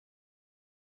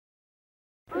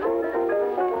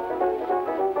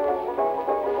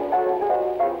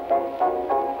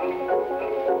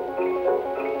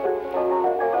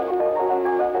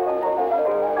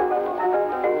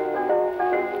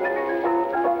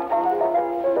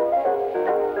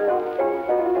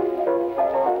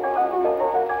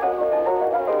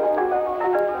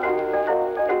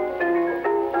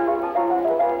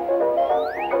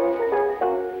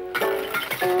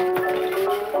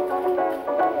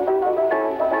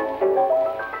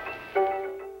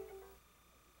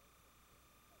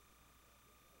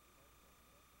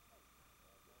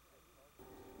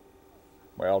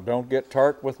Well, don't get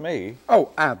Tart with me.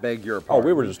 Oh, I beg your pardon. Oh,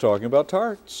 we were just talking about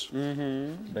Tarts.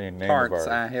 Mm-hmm. The name Tarts of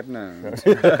our... I have known.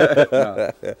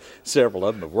 No. Several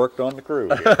of them have worked on the crew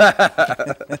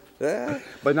here.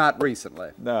 But not recently.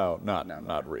 No,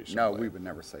 not recently. No, we would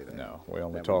never say that. No, we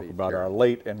only talk about our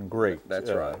late and great, That's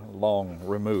right. long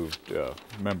removed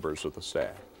members of the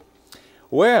staff.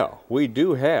 Well, we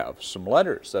do have some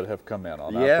letters that have come in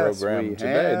on our program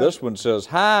today. This one says,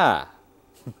 "Hi.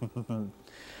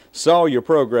 Saw your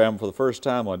program for the first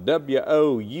time on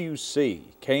WOUC,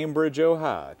 Cambridge,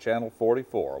 Ohio, Channel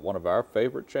 44, one of our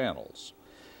favorite channels.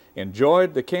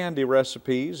 Enjoyed the candy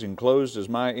recipes. Enclosed is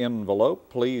my envelope.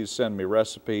 Please send me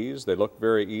recipes. They look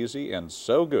very easy and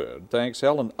so good. Thanks,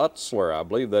 Helen Utzler, I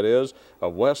believe that is,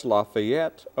 of West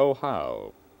Lafayette,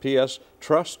 Ohio. P.S.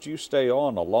 Trust you stay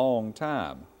on a long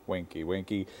time. Winky,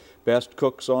 winky. Best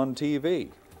cooks on TV."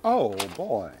 Oh,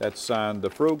 boy. That's signed the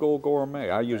Frugal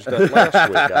Gourmet. I used that last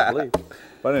week, I believe.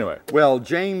 But anyway. Well,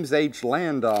 James H.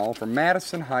 Landau from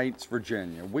Madison Heights,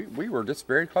 Virginia. We were just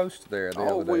very close to there the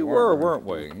other day. We were, weren't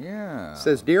we? Yeah.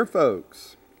 Says, "Dear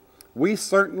folks, we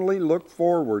certainly look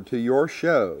forward to your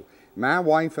show. My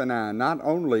wife and I not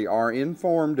only are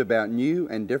informed about new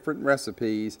and different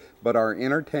recipes, but are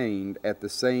entertained at the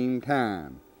same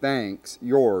time. Thanks,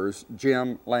 yours,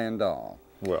 Jim Landau."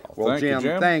 Well, Jim,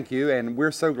 thank you, and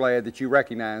we're so glad that you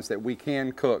recognize that we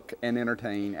can cook and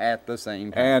entertain at the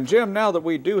same time. And Jim, now that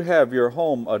we do have your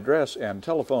home address and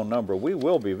telephone number, we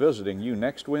will be visiting you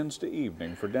next Wednesday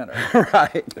evening for dinner.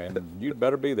 Right. And you'd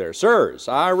better be there. Sirs,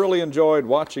 I really enjoyed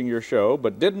watching your show,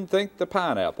 but didn't think the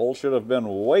pineapple should have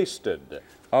been wasted.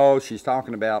 Oh, she's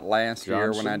talking about last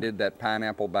year when I did that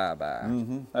pineapple bye-bye.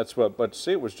 Mm-hmm. That's what, but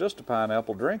see, it was just a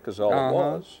pineapple drink is all it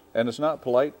was. And it's not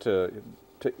polite to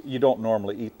you don't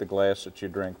normally eat the glass that you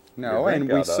drink. No,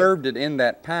 and we served it in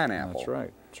that pineapple. That's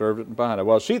right. Served it in pineapple.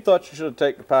 Well, she thought you should have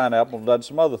taken the pineapple and done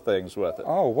some other things with it.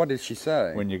 Oh, what did she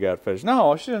say? When you got finished.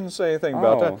 No, she didn't say anything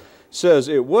about that. Says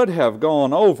it would have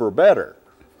gone over better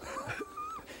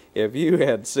if you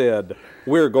had said,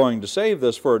 "We're going to save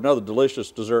this for another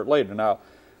delicious dessert later."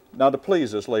 Now to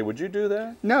please us, Lee, would you do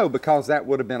that? No, because that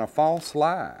would have been a false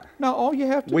lie. No, all you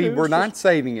have to do is... We were not just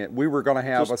saving it. We were going to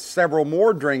have several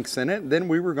more drinks in it, then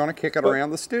we were going to kick it around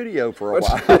the studio for a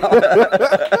while.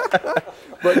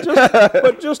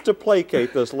 but just to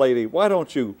placate this lady, why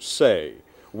don't you say,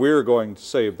 "We're going to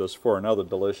save this for another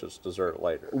delicious dessert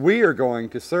later"? We are going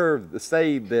to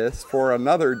save this for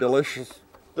another delicious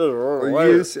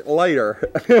use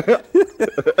later.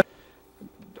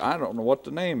 I don't know what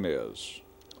the name is.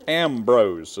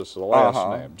 Ambrose is the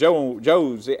last name.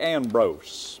 Josie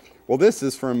Ambrose. Well, this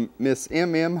is from Miss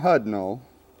M.M. Hudnall,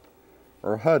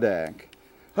 or Hudak,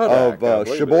 of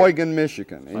Sheboygan,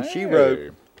 Michigan. And she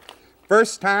wrote,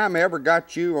 "First time I ever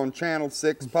got you on Channel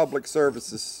 6 Public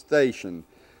Services station.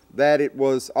 Thought it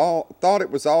was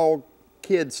all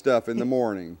kid stuff in the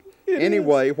morning.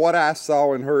 Anyway, what I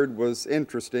saw and heard was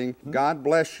interesting. God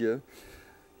bless you.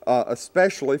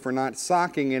 Especially for not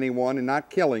socking anyone and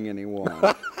not killing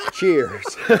anyone. Cheers."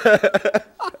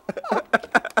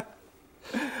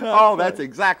 Oh, that's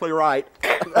exactly right.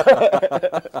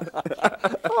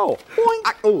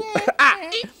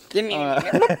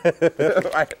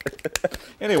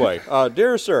 Anyway,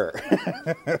 dear sir,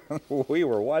 we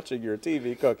were watching your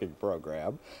TV cooking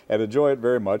program and enjoy it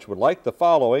very much. Would like the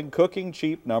following: Cooking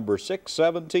Cheap number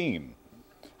 617.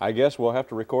 I guess we'll have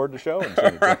to record the show and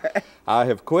send it to you. I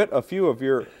have quit a few of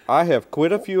your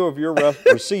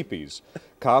recipes.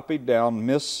 Copied down,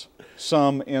 miss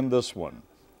some in this one.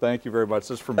 Thank you very much.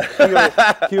 This is from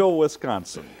Kiel,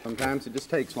 Wisconsin. Sometimes it just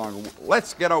takes longer.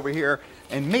 Let's get over here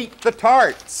and meet the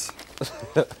Tarts.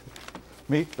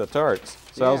 Meet the Tarts.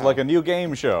 Sounds like a new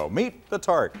game show. Meet the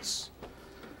Tarts.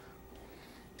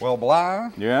 Well,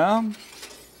 Bly. Yeah?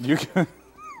 You can...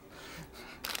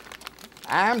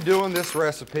 I'm doing this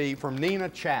recipe from Nina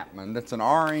Chapman. That's an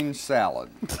orange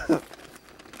salad.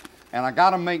 And I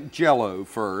gotta make Jell-O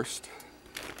first.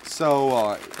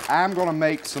 So I'm gonna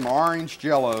make some orange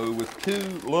Jell-O with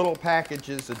 2 little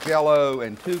packages of Jell-O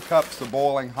and 2 cups of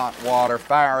boiling hot water,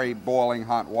 fiery boiling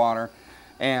hot water.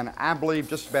 And I believe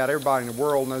just about everybody in the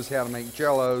world knows how to make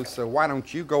Jell-O, so why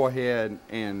don't you go ahead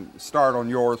and start on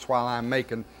yours while I'm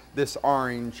making this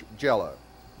orange Jell-O.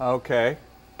 Okay.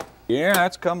 Yeah,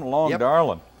 that's coming along,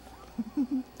 darling.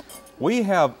 We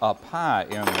have a pie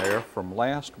in there from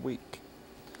last week.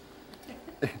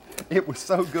 It was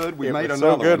so good, we made another one. It was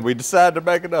so good, we decided to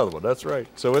make another one. That's right.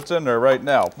 So it's in there right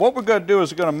now. What we're going to do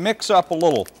is we're going to mix up a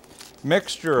little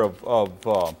mixture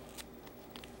of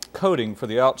coating for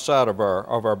the outside of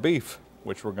our beef,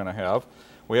 which we're going to have.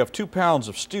 We have 2 pounds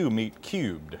of stew meat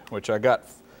cubed, which I got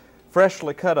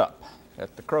freshly cut up.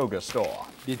 at the Kroger store.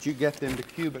 Did you get them to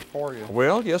cube it for you?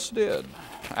 Well, yes, I did.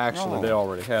 Actually, they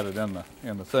already had it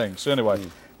in the thing. So anyway,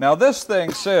 now this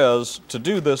thing says to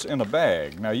do this in a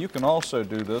bag. Now you can also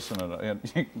do this you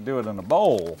can do it in a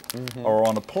bowl or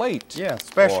on a plate. Yeah,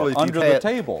 especially or under the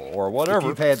table or whatever. If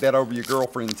you've had that over your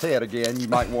girlfriend's head again, you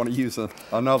might want to use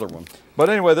another one. But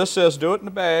anyway, this says do it in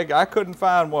a bag. I couldn't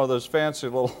find one of those fancy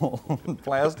little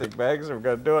plastic bags that we're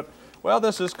going to do it. Well,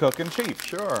 this is Cookin Cheap.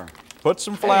 Sure. Put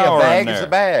some flour in there. A bag is a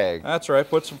bag. That's right.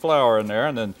 Put some flour in there,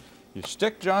 and then you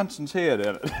stick Johnson's head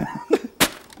in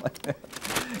it.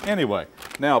 Anyway,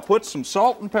 now put some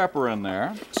salt and pepper in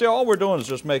there. See, all we're doing is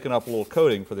just making up a little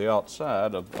coating for the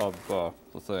outside of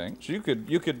the thing. So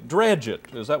you could dredge it.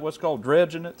 Is that what's called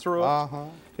dredging it through it?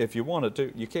 If you wanted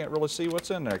to. You can't really see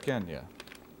what's in there, can you?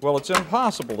 Well, it's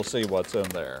impossible to see what's in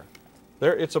there.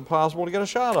 It's impossible to get a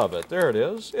shot of it. There it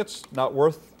is. It's not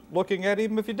worth looking at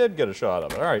even if you did get a shot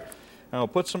of it. All right. Now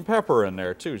put some pepper in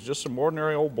there too, just some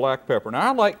ordinary old black pepper.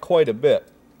 Now I like quite a bit.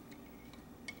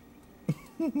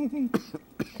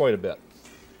 Quite a bit.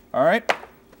 All right.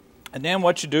 And then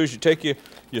what you do is you take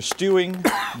your stewing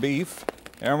beef,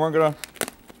 and we're gonna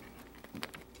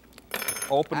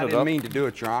open it up. I didn't mean to do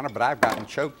it, Your Honor, but I've gotten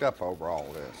choked up over all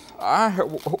this.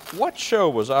 What show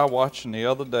was I watching the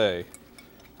other day?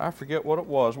 I forget what it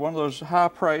was. One of those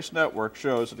high-priced network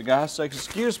shows. And the guy says,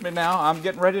 "Excuse me now, I'm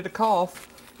getting ready to cough."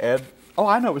 And oh,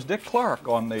 I know, it was Dick Clark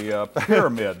on the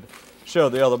Pyramid show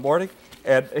the other morning.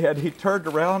 And he turned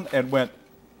around and went,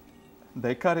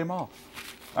 they cut him off.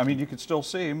 I mean, you could still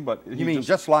see him, but you mean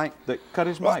just like they cut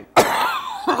his mic.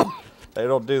 They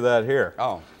don't do that here.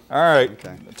 Oh. All right.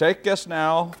 Okay. Take this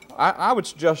now. I would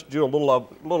suggest do a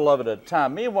little of it at a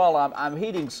time. Meanwhile, I'm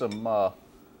heating some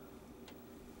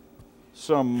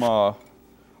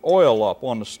oil up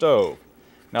on the stove.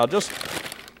 Now just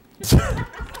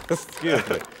excuse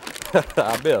me.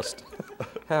 I missed.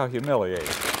 How humiliating.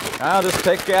 Now just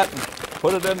take that and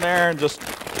put it in there and just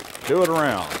do it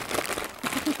around.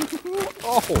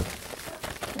 Oh,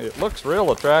 it looks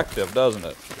real attractive, doesn't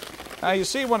it? Now you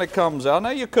see when it comes out,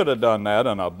 now you could have done that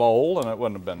in a bowl and it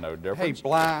wouldn't have been no difference. Hey,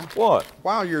 Bly. What?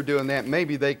 While you're doing that,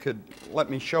 maybe they could let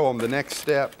me show them the next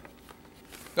step.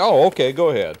 Oh, okay, go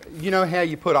ahead. You know how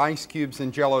you put ice cubes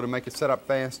in Jell-O to make it set up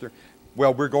faster?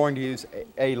 Well, we're going to use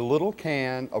a little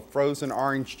can of frozen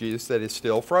orange juice that is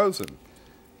still frozen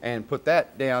and put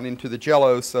that down into the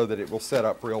Jell-O so that it will set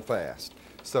up real fast.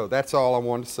 So that's all I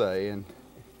wanted to say, and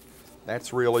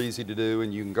that's real easy to do,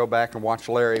 and you can go back and watch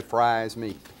Larry fry his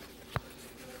meat.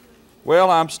 Well,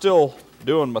 I'm still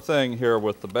doing my thing here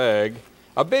with the bag.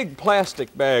 A big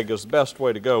plastic bag is the best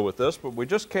way to go with this, but we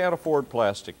just can't afford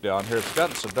plastic down here. It's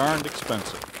gotten so darned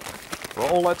expensive.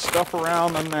 Roll that stuff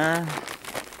around in there.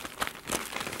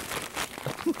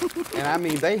 And I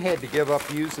mean, they had to give up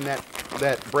using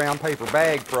that brown paper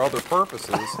bag for other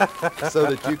purposes so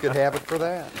that you could have it for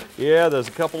that. Yeah, there's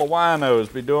a couple of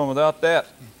winos be doing without that.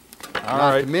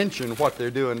 Not to mention what they're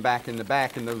doing back in the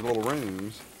back in those little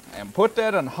rooms. And put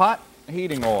that in hot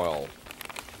heating oil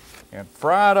and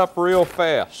fry it up real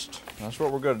fast. That's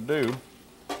what we're going to do.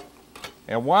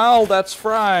 And while that's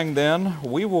frying, then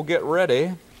we will get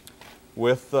ready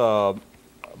with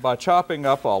by chopping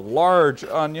up a large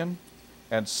onion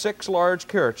and 6 large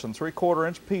carrots in 3/4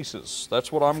 inch pieces.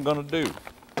 That's what I'm going to do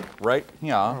right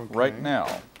here, right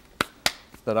now,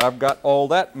 that I've got all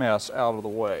that mess out of the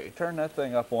way. Turn that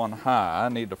thing up on high. I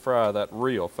need to fry that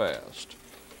real fast.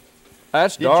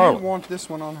 That's darling. Did you want this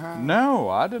one on high? No,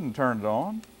 I didn't turn it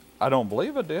on. I don't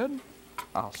believe I did.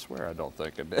 I swear I don't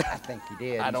think I did. I think you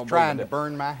did. I don't trying to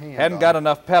burn my hand. Hadn't got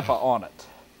enough pepper on it.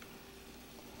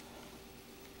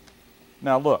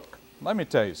 Now look, let me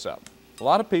tell you something. A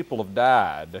lot of people have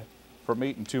died from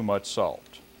eating too much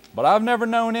salt. But I've never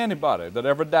known anybody that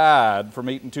ever died from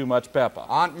eating too much pepper.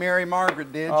 Aunt Mary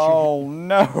Margaret did. Oh,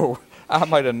 no. I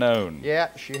might have known.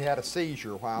 Yeah, she had a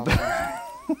seizure while she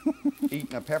was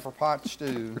eating a pepper pot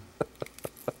stew.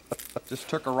 Just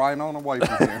took her right on away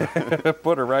from here.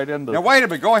 Put her right in the... Now, wait a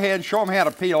minute. Go ahead and show them how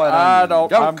to peel that onion.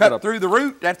 Don't cut through the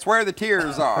root. That's where the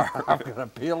tears are. I'm going to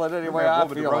peel it anyway I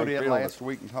feel like peeling it. Last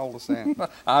week and told us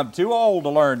that. I'm too old to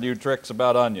learn new tricks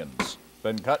about onions.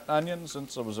 Been cutting onions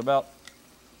since I was about...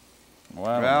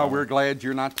 Well, we're glad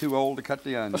you're not too old to cut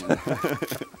the onion.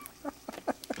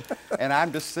 And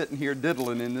I'm just sitting here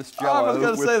diddling in this Jell-O. I was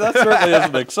going to say, that certainly is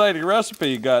an exciting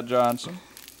recipe you got, Johnson.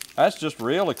 That's just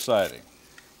real exciting.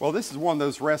 Well, this is one of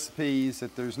those recipes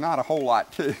that there's not a whole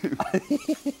lot to.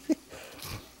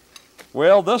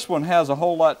 Well, this one has a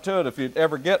whole lot to it if you'd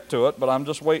ever get to it, but I'm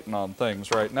just waiting on things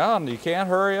right now, and you can't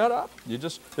hurry it up.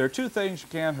 There are 2 things you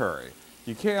can't hurry.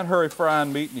 You can't hurry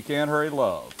frying meat, and you can't hurry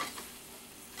love.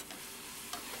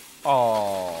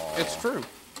 Oh. It's true.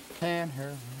 Can't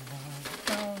hear.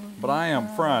 But I am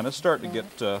frying. It's starting to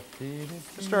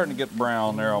get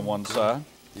brown there on one side.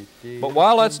 But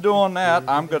while that's doing that,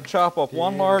 I'm going to chop up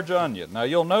one large onion. Now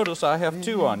you'll notice I have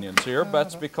 2 onions here.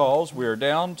 That's because we're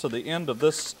down to the end of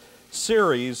this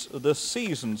series, this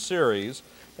season series,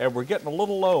 and we're getting a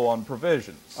little low on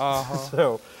provisions.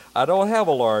 So I don't have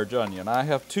a large onion. I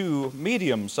have 2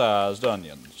 medium-sized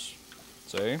onions.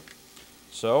 See?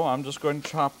 So I'm just going to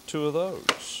chop 2 of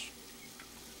those.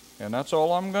 And that's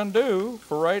all I'm going to do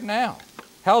for right now.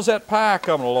 How's that pie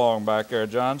coming along back there,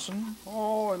 Johnson?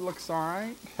 Oh, it looks all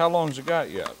right. How long's it got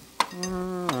yet? I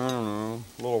don't know,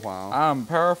 a little while. I'm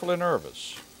powerfully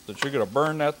nervous that you're going to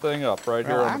burn that thing up right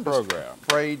here on the program. I'm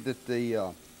afraid that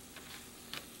the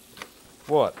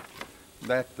What?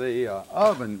 That the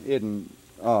oven isn't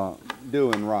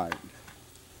doing right.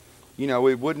 You know,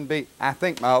 it wouldn't be. I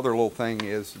think my other little thing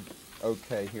is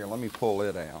okay. Here, let me pull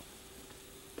it out.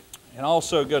 And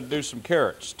also got to do some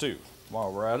carrots too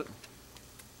while we're at it.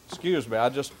 Excuse me, I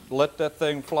just let that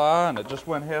thing fly and it just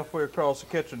went halfway across the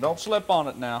kitchen. Don't slip on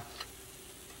it now.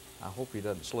 I hope he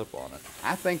doesn't slip on it.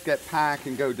 I think that pie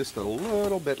can go just a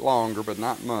little bit longer, but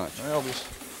not much. Well, this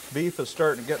beef is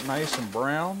starting to get nice and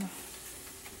brown.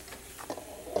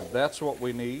 That's what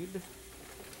we need.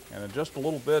 And in just a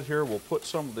little bit here, we'll put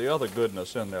some of the other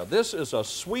goodness in there. This is a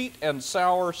sweet and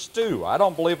sour stew. I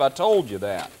don't believe I told you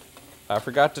that. I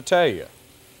forgot to tell you.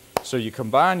 So you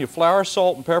combine your flour,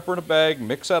 salt, and pepper in a bag,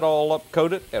 mix that all up,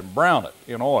 coat it, and brown it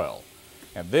in oil.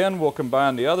 And then we'll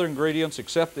combine the other ingredients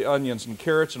except the onions and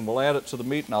carrots, and we'll add it to the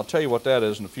meat. And I'll tell you what that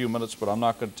is in a few minutes, but I'm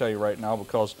not going to tell you right now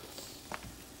because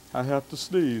I have to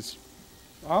sneeze.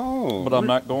 Oh. But I'm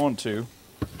not going to.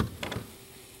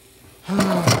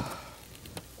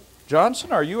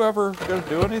 Johnson, are you ever going to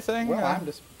do anything? Well, I'm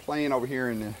just playing over here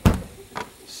in the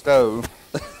stove.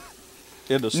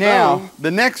 In the stove? Now,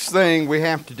 the next thing we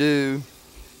have to do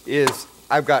is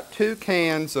I've got 2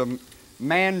 cans of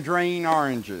mandarin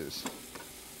oranges.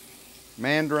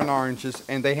 Mandarin oranges,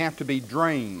 and they have to be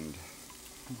drained.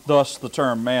 Thus the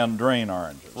term mandarin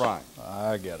oranges. Right.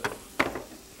 I get it.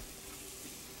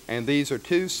 And these are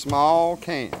 2 small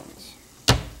cans.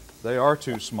 They are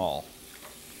too small.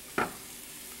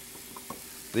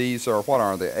 These are, what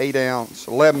are they, 8-ounce,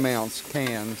 11-ounce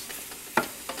cans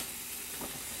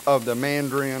of the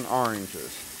mandarin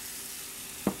oranges.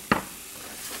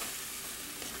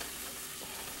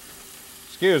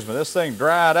 Excuse me, this thing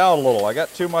dried out a little. I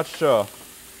got too much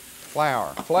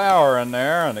flour in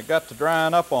there, and it got to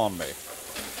drying up on me.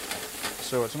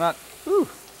 So it's not,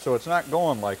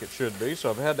 going like it should be. So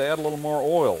I've had to add a little more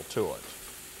oil to it.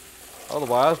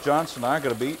 Otherwise, Johnson and I are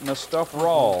going to be eating this stuff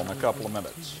raw in a couple of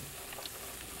minutes,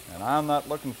 and I'm not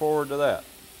looking forward to that.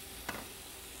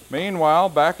 Meanwhile,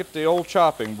 back at the old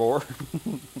chopping board,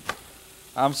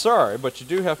 I'm sorry, but you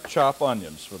do have to chop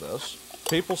onions for this.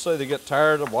 People say they get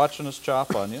tired of watching us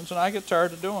chop onions, and I get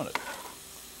tired of doing it.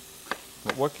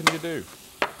 But what can you do?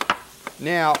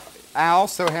 Now, I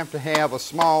also have to have a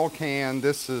small can.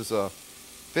 This is a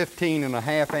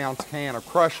 15.5-ounce can of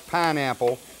crushed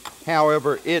pineapple.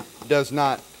 However, it does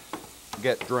not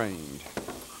get drained.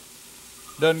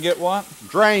 Doesn't get what?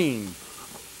 Drained.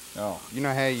 Oh. You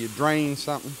know how you drain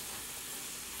something?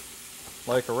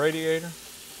 Like a radiator?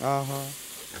 Uh-huh.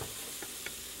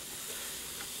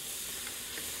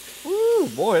 Woo,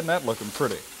 boy, isn't that looking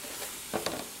pretty.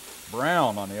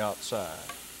 Brown on the outside.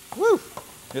 Woo,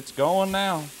 it's going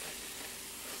now.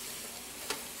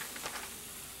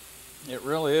 It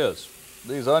really is.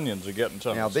 These onions are getting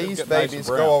something. Now these babies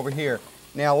go over here.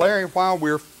 Now Larry, while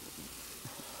we're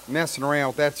messing around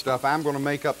with that stuff, I'm going to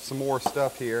make up some more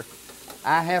stuff here.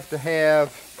 I have to have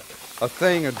a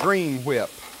thing of Dream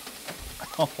Whip.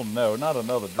 Oh no, not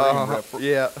another Dream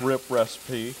Whip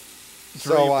recipe.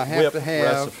 So I have to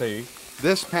have recipe.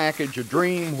 This package of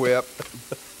Dream Whip.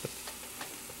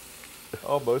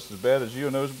 Almost as bad as you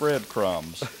and those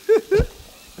breadcrumbs.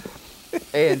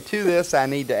 And to this I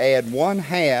need to add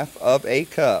 1/2 of a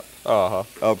cup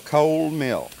of cold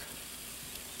milk.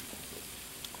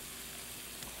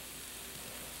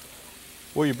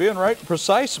 Well, you're being right and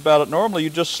precise about it. Normally you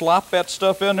just slop that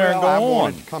stuff in there and go I on.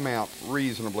 want it to come out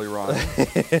reasonably right.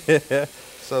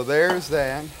 So there's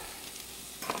that.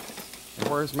 And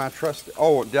where's my trusty?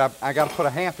 Oh, I got to put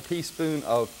 1/2 teaspoon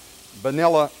of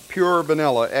vanilla, pure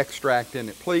vanilla extract in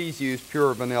it. Please use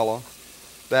pure vanilla.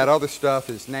 That other stuff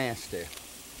is nasty.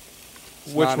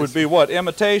 Which would be what?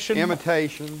 Imitation?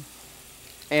 Imitation.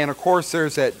 And of course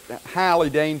there's that highly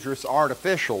dangerous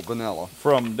artificial vanilla.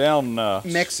 From down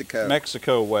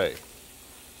Mexico way.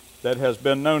 That has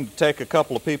been known to take a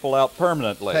couple of people out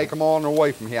permanently. Take them on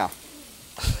away from here.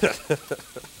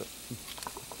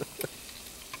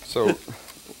 So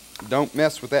don't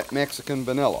mess with that Mexican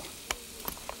vanilla.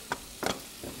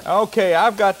 Okay,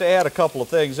 I've got to add a couple of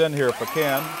things in here if I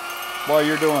can while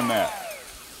you're doing that.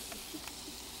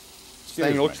 This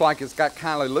thing looks like it's got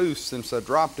kind of loose since I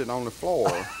dropped it on the floor.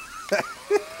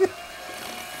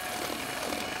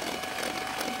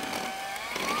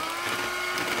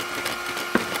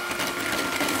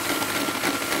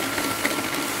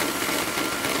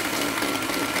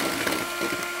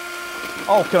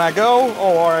 Oh, can I go?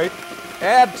 Oh, all right.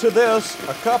 Add to this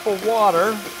a cup of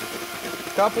water.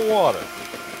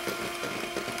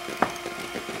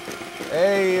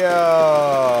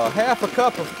 Half a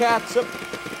cup of catsup.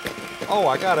 Oh,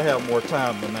 I gotta have more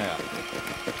time than that.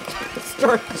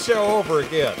 Start the show over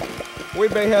again. We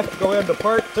may have to go into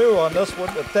part 2 on this one.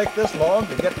 It'll take this long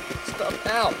to get stuff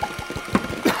out.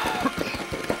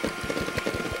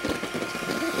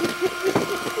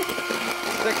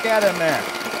 Stick that in there.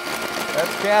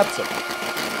 That's catsup.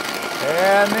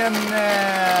 And then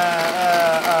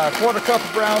a quarter cup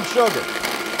of brown sugar.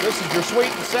 This is your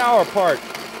sweet and sour part.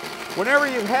 Whenever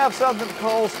you have something that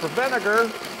calls for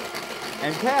vinegar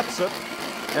and catsup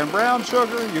and brown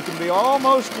sugar, you can be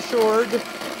almost assured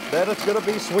that it's going to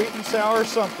be sweet and sour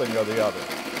something or the other.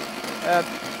 And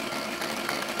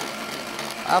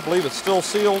I believe it's still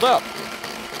sealed up.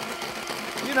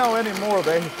 You know, anymore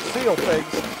they seal things.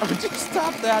 Oh, just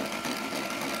stop that.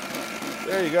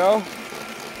 There you go.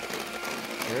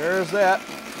 There's that.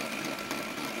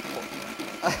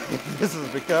 This has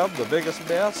become the biggest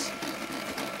mess.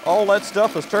 All that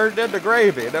stuff was turned into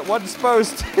gravy, and it wasn't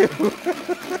supposed to.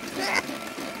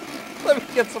 Let me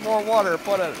get some more water and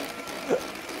put in it.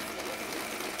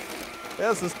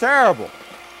 This is terrible.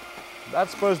 Not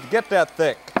supposed to get that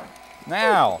thick.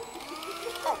 Now,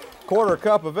 quarter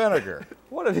cup of vinegar.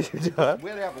 What have you done?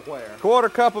 Where? Quarter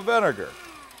cup of vinegar.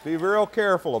 Be real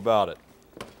careful about it.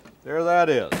 There that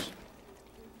is.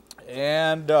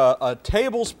 And a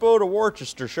tablespoon of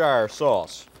Worcestershire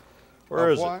sauce. Where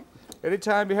is it?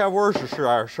 Anytime you have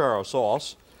Worcestershire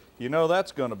sauce, you know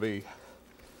that's going to be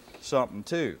something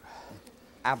too.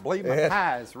 I believe my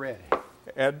pie is ready.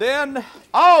 And then...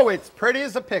 Oh, it's pretty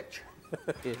as a picture.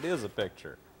 It is a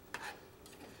picture.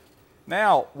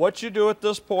 Now, what you do at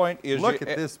this point is Look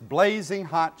at this blazing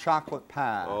hot chocolate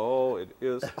pie. Oh, it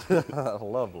is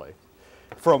lovely.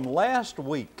 From last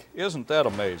week, isn't that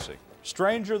amazing?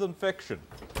 Stranger than fiction,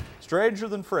 stranger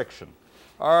than friction.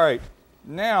 All right,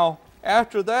 now,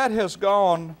 after that has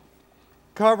gone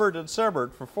covered and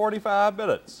simmered for 45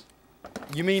 minutes.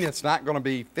 You mean it's not going to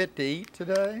be fit to eat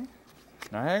today?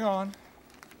 Now, hang on.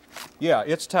 Yeah,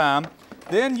 it's time.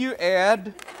 Then you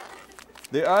add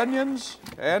the onions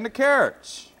and the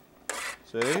carrots.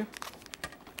 See?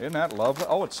 Isn't that lovely?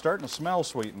 Oh, it's starting to smell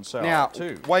sweet and sour, now,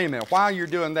 too. Wait a minute. While you're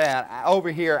doing that,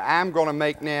 over here, I'm going to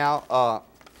make now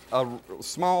a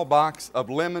small box of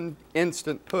lemon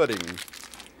instant pudding.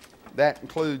 That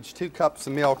includes 2 cups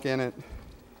of milk in it.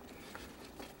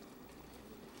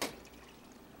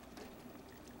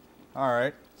 All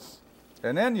right.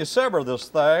 And then you simmer this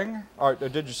thing. All right,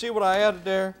 did you see what I added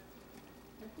there?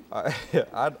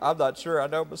 I'm not sure I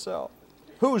know myself.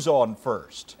 Who's on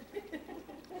first?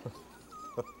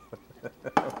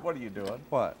 What are you doing?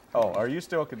 What? Oh, are you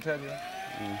still continuing?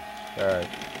 All right.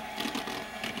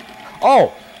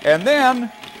 Oh, and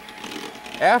then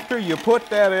after you put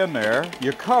that in there,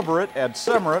 you cover it and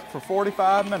simmer it for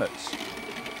 45 minutes.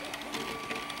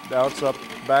 Now it's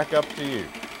back up to you.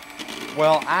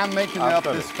 Well, I'm making up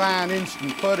this fine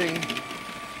instant pudding,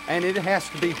 and it has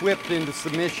to be whipped into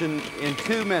submission in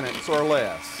 2 minutes or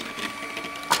less.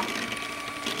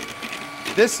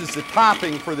 This is the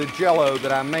topping for the Jell-O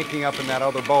that I'm making up in that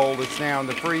other bowl that's now in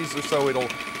the freezer, so it'll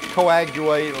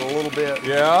coagulate a little bit.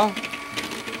 Yeah?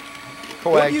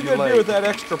 What are you going to do with that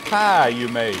extra pie you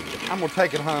made? I'm going to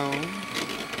take it home.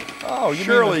 Oh,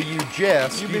 surely you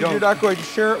jest. You mean you're not going to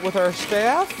share it with our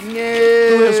staff? No.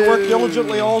 Who has worked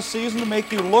diligently all season to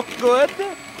make you look good?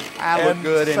 I look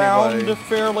good anyway. Sound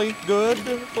fairly good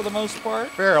for the most part?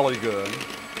 Fairly good.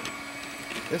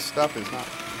 This stuff is not...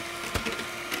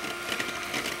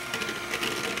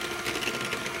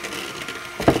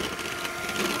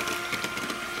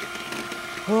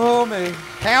 Oh, me.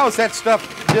 How is that stuff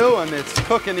doing that's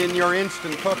cooking in your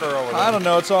instant cooker over there? I don't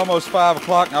know. It's almost 5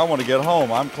 o'clock and I want to get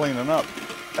home. I'm cleaning up.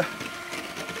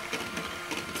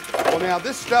 Well, now,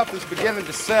 this stuff is beginning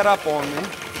to set up on me.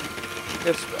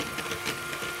 It's...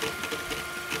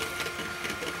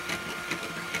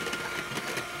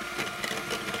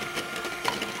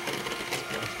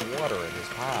 There's water in his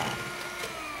pie.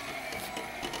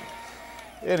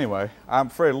 Anyway, I'm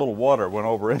afraid a little water went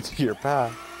over into your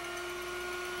pie.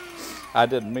 I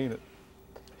didn't mean it.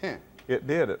 Huh. It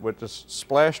did. It went just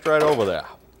splashed right over there.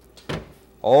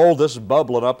 Oh, this is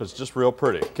bubbling up. It's just real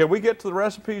pretty. Can we get to the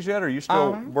recipes yet, or are you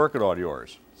still working on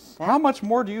yours? How much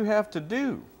more do you have to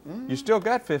do? You still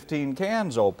got 15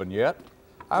 cans open yet.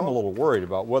 I'm a little worried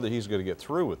about whether he's going to get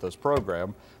through with this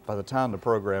program by the time the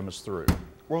program is through.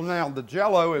 Well, now the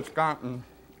Jell-O has gotten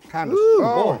kind of...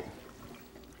 Boy.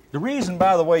 The reason,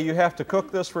 by the way, you have to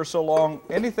cook this for so long,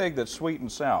 anything that's sweet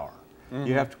and sour,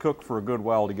 you have to cook for a good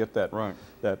while to get that,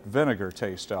 that vinegar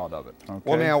taste out of it. Okay?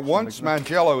 Well, now, once my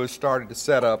Jell-O has started to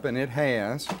set up, and it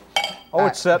has... Oh,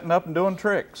 it's setting up and doing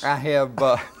tricks. I have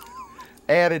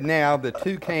added now the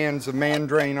 2 cans of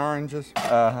mandarin oranges.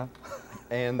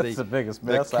 And That's the biggest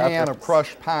mess the can of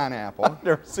crushed pineapple. I've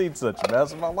never seen such a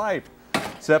mess in my life.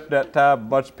 Except that time a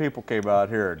bunch of people came out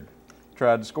here and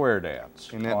tried to square dance.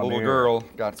 And that little girl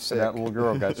got sick. And that little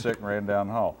girl got sick and ran down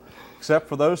the hall. Except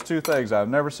for those 2 things, I've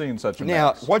never seen such a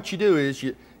mess. Now, what you do is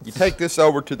you take this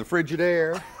over to the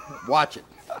Frigidaire. Watch it.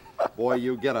 Boy,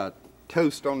 you'll get a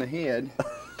toast on the head.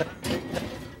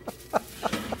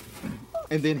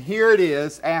 And then here it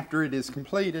is after it is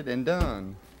completed and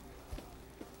done.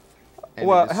 And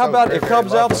well, how about it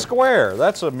comes out square?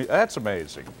 That's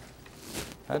amazing.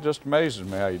 That just amazes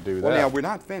me how you do that. Well, now, we're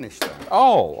not finished, though.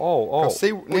 Oh.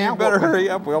 See, well, now you better hurry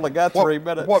up. We only got 3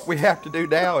 minutes. What we have to do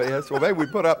now is, well, maybe we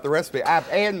put up the recipe. I've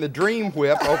added the Dream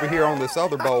Whip over here on this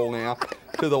other bowl now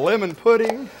to the lemon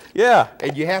pudding. Yeah.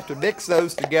 And you have to mix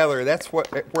those together. That's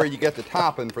where you get the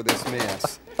topping for this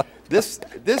mess. This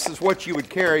is what you would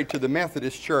carry to the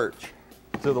Methodist church.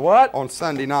 To the what? On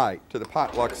Sunday night, to the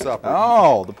potluck supper.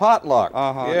 Oh, the potluck.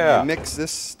 Yeah. You mix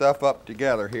this stuff up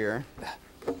together here.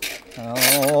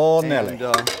 Oh, Nelly.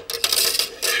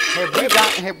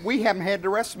 We haven't had the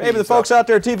recipes. Maybe the folks out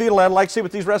there at TV land like to see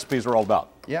what these recipes are all about.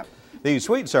 Yep. The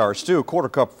sweet and sour stew,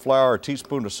 1/4 cup of flour, a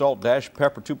teaspoon of salt, dash of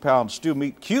pepper, 2 pounds stew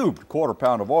meat, cubed, 1/4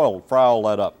 pound of oil. Fry all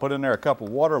that up. Put in there a cup of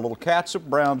water, a little catsup,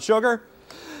 brown sugar,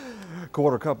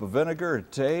 1/4 cup of vinegar, a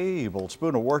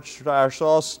tablespoon of Worcestershire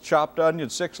sauce, chopped onion,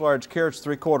 6 large carrots,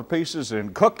 3/4 pieces,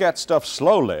 and cook that stuff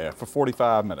slowly for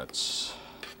 45 minutes.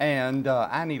 And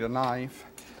I need a knife.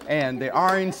 And the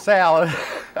orange salad.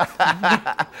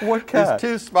 What kind? There's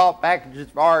 2 small packages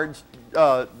of orange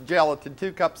gelatin,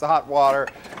 2 cups of hot water,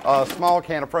 a small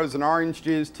can of frozen orange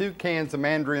juice, 2 cans of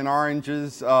mandarin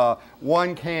oranges,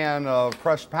 1 can of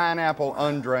crushed pineapple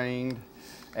undrained.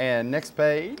 And next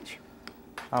page.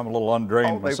 I'm a little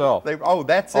undrained myself. That's it. Oh,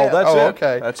 that's it.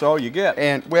 Okay. That's all you get.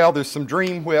 And well, there's some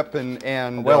Dream Whip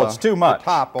and well, it's too much. The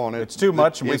top on it. It's too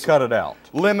much, and we cut it out.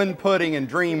 Lemon pudding and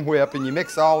Dream Whip, and you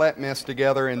mix all that mess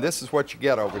together, and this is what you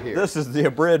get over here. This is the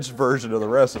abridged version of the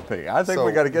recipe. I think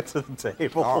we got to get to the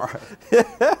table. All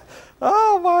right.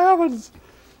 Oh my heavens!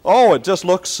 Oh, it just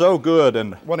looks so good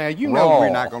and well, now you know we're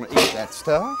not going to eat that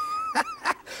stuff.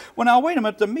 Well, now wait a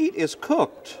minute. The meat is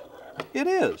cooked. It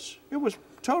is. It was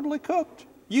totally cooked.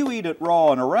 You eat it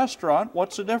raw in a restaurant,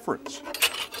 what's the difference?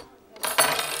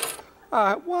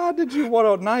 Why did you want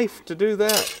a knife to do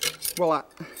that? Well,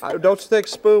 don't you think a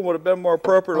spoon would have been more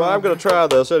appropriate? Well, I'm going to try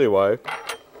this anyway.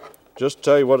 Just to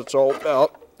tell you what it's all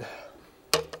about.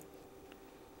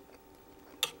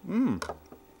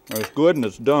 It's good and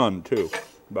it's done too,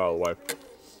 by the way.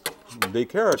 The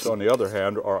carrots, on the other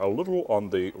hand, are a little on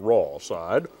the raw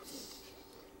side.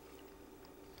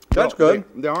 That's good.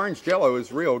 The orange Jell-O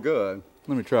is real good.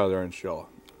 Let me try the orange Jell-O.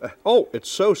 Oh, it's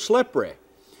so slippery.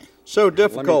 So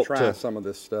difficult to... Let me try some of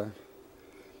this stuff.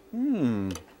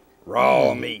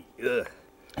 Raw meat. Ugh.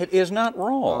 It is not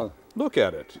raw. Look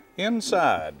at it.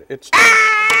 Inside. It's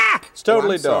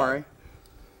totally done. Sorry.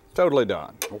 Totally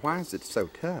done. Well, why is it so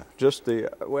tough? Just the...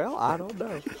 well, I don't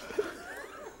know.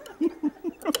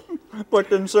 But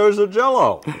then so's the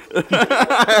Jell-O.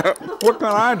 What can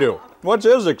I do? What's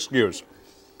his excuse?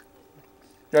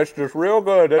 That's just real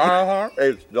good.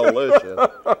 It's delicious.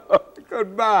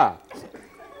 Goodbye.